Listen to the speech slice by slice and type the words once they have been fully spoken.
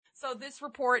So this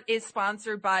report is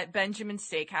sponsored by Benjamin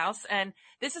Steakhouse, and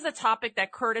this is a topic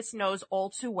that Curtis knows all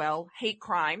too well, hate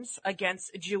crimes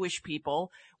against Jewish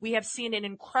people. We have seen an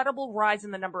incredible rise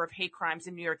in the number of hate crimes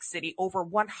in New York City, over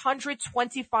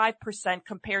 125%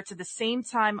 compared to the same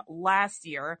time last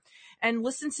year. And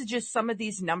listen to just some of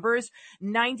these numbers.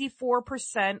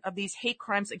 94% of these hate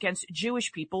crimes against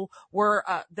Jewish people were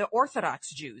the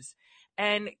Orthodox Jews.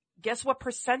 And guess what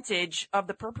percentage of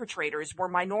the perpetrators were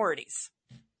minorities?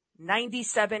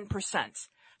 97%.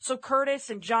 So Curtis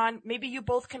and John, maybe you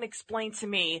both can explain to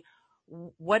me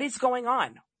what is going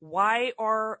on. Why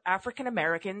are African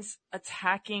Americans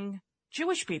attacking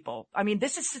Jewish people? I mean,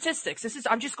 this is statistics.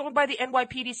 I'm just going by the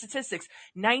NYPD statistics.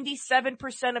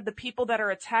 97% of the people that are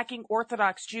attacking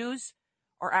Orthodox Jews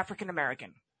are African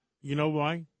American. You know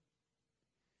why?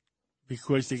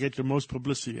 Because they get the most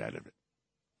publicity out of it.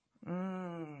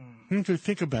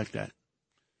 Think about that.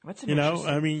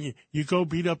 I mean, you go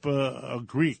beat up a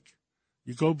Greek,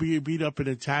 you go beat up an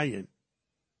Italian.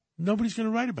 Nobody's going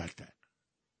to write about that.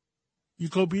 You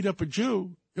go beat up a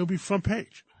Jew, it'll be front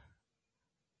page.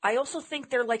 I also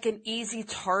think they're like an easy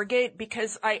target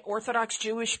because Orthodox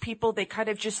Jewish people, they're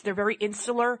very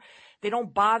insular. They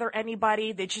don't bother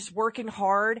anybody. They're just working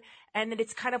hard. And then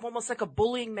it's kind of almost like a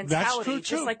bullying mentality. That's true, just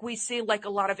too. like we see like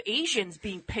a lot of Asians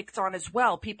being picked on as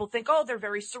well. People think, oh, they're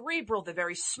very cerebral. They're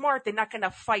very smart. They're not going to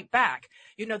fight back.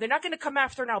 They're not going to come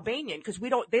after an Albanian because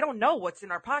they don't know what's in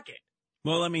our pocket.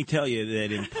 Well, let me tell you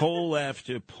that in poll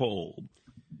after poll,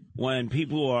 when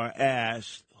people are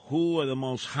asked who are the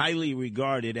most highly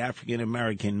regarded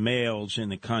African-American males in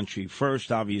the country,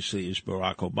 first, obviously, is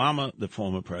Barack Obama, the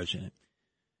former president.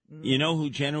 You know who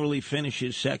generally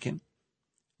finishes second?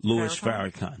 Louis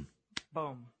Farrakhan.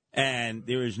 Boom. And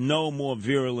there is no more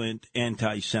virulent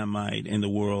anti-Semite in the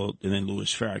world than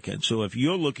Louis Farrakhan. So if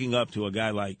you're looking up to a guy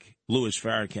like Louis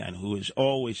Farrakhan, who is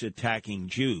always attacking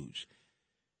Jews,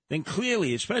 then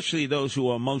clearly, especially those who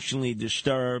are emotionally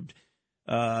disturbed,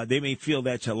 they may feel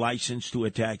that's a license to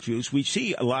attack Jews. We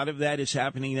see a lot of that is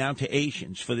happening now to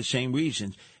Asians for the same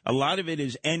reasons. A lot of it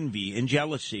is envy and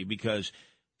jealousy because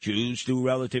Jews do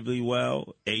relatively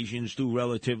well, Asians do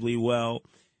relatively well.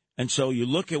 And so you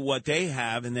look at what they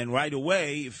have, and then right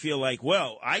away you feel like,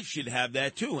 well, I should have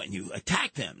that too, and you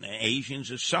attack them. The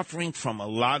Asians are suffering from a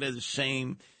lot of the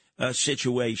same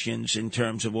situations in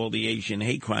terms of all the Asian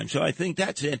hate crimes. So I think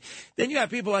that's it. Then you have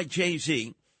people like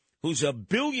Jay-Z, who's a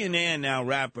billionaire now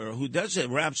rapper, who does a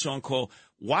rap song called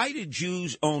Why Do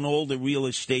Jews Own All the Real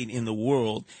Estate in the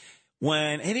World?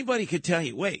 When anybody could tell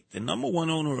you, wait, the number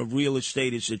one owner of real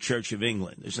estate is the Church of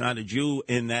England. There's not a Jew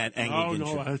in that Anglican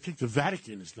church. I think the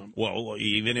Vatican is number one. Well,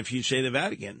 even if you say the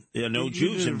Vatican, there are no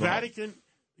Jews involved. The Vatican,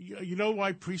 you know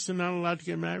why priests are not allowed to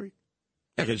get married?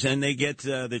 Yeah, because then they get,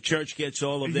 the church gets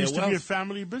all of their wealth. It used to be a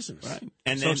family business. Right.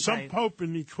 And so then, some pope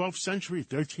in the 12th century,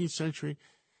 13th century,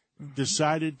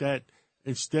 decided that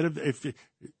instead of,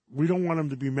 we don't want them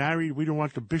to be married, we don't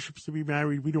want the bishops to be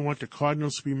married, we don't want the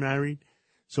cardinals to be married.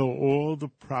 So all the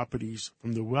properties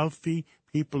from the wealthy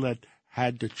people that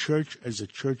had the church as a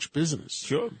church business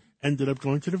ended up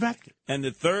going to the Vatican. And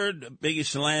the third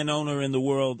biggest landowner in the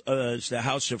world is the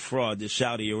House of Fraud, the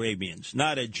Saudi Arabians.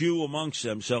 Not a Jew amongst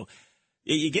them. So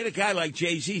you get a guy like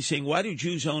Jay-Z saying, why do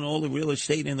Jews own all the real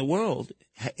estate in the world?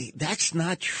 That's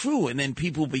not true. And then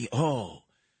people be,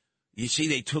 you see,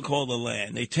 they took all the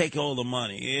land. They take all the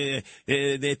money.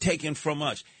 They're taking from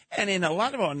us. And in a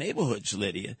lot of our neighborhoods,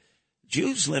 Lydia,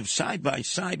 Jews live side by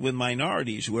side with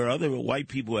minorities where other white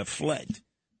people have fled.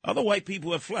 Other white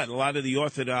people have fled. A lot of the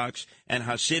Orthodox and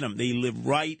Hasidim, they live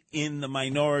right in the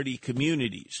minority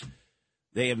communities.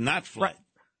 They have not fled.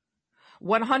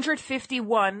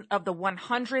 151 of the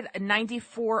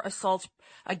 194 assaults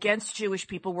against Jewish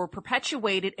people were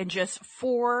perpetuated in just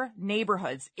 4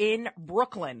 neighborhoods in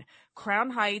Brooklyn: Crown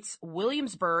Heights,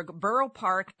 Williamsburg, Borough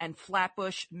Park, and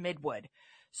Flatbush Midwood.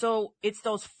 So it's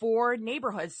those 4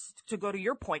 neighborhoods, to go to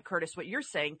your point, Curtis, what you're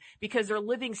saying, because they're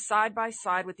living side by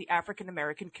side with the African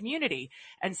American community.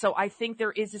 And so I think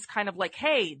there is this kind of like,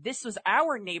 hey, this was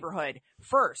our neighborhood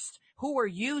first. Who are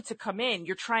you to come in?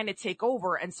 You're trying to take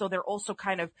over. And so they're also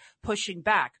kind of pushing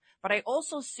back. But I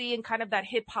also see in kind of that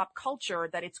hip hop culture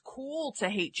that it's cool to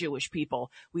hate Jewish people.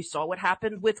 We saw what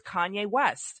happened with Kanye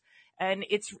West. And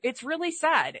it's really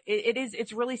sad.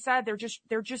 It's really sad.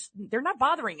 They're not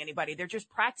bothering anybody. They're just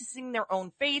practicing their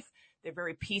own faith. They're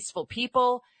very peaceful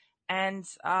people. And,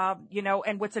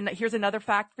 and here's another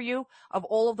fact for you. Of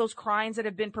all of those crimes that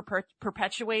have been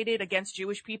perpetuated against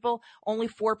Jewish people, only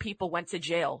 4 people went to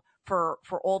jail for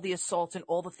all the assaults and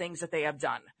all the things that they have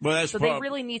done. Well, they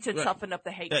really need to toughen up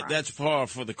the hate crimes. That's par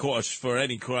for the course for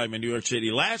any crime in New York City.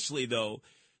 Lastly, though,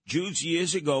 Jews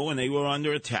years ago, when they were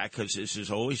under attack, because this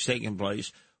is always taking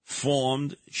place,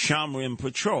 formed Shamrim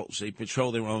patrols. They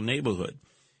patrol their own neighborhood.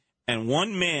 And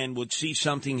one man would see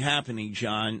something happening,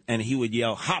 John, and he would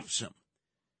yell, Hopsam.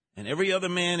 And every other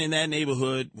man in that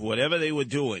neighborhood, whatever they were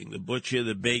doing, the butcher,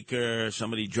 the baker,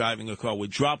 somebody driving a car,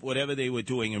 would drop whatever they were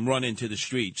doing and run into the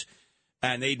streets.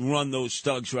 And they'd run those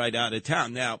thugs right out of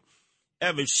town. Now,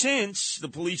 ever since, the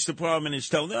police department is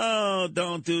told, no,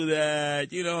 don't do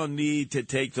that. You don't need to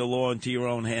take the law into your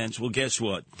own hands. Well, guess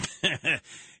what?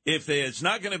 If there's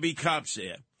not going to be cops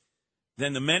there,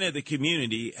 then the men of the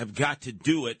community have got to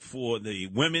do it for the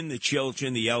women, the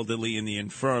children, the elderly, and the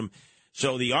infirm.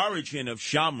 So the origin of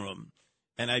Shamrim,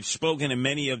 and I've spoken to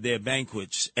many of their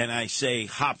banquets, and I say,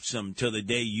 Hopsam till the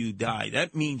day you die.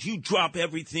 That means you drop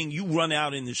everything, you run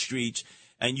out in the streets,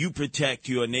 and you protect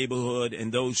your neighborhood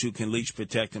and those who can least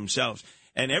protect themselves.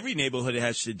 And every neighborhood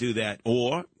has to do that,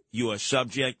 or you are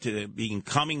subject to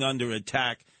coming under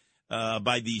attack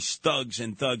by these thugs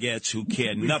and thugettes who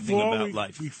care nothing about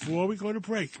life. Before we go to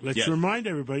break, let's remind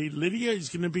everybody, Lydia is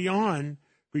going to be on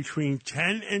between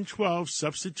 10 and 12,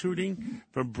 substituting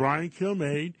for Brian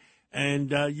Kilmeade.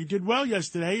 And you did well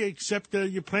yesterday, except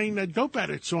you're playing that Dope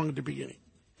Addict song at the beginning.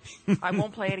 I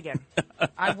won't play it again.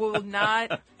 I will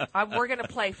not. We're going to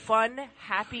play fun,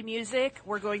 happy music.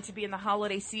 We're going to be in the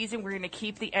holiday season. We're going to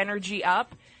keep the energy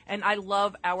up. And I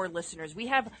love our listeners. We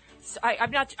have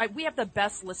the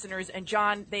best listeners. And,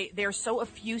 John, they're so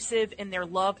effusive in their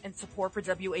love and support for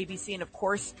WABC. And, of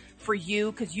course, for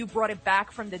you, because you brought it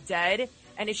back from the dead.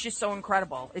 And it's just so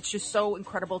incredible. It's just so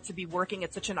incredible to be working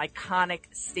at such an iconic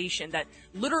station that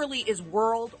literally is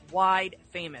worldwide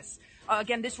famous.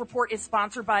 Again, this report is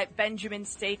sponsored by Benjamin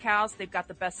Steakhouse. They've got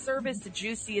the best service, the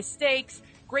juiciest steaks,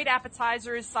 great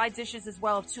appetizers, side dishes as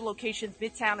well. 2 locations,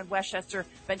 Midtown and Westchester,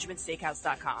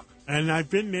 benjaminsteakhouse.com. And I've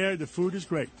been there. The food is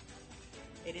great.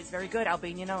 It is very good.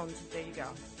 Albanian owned. There you go.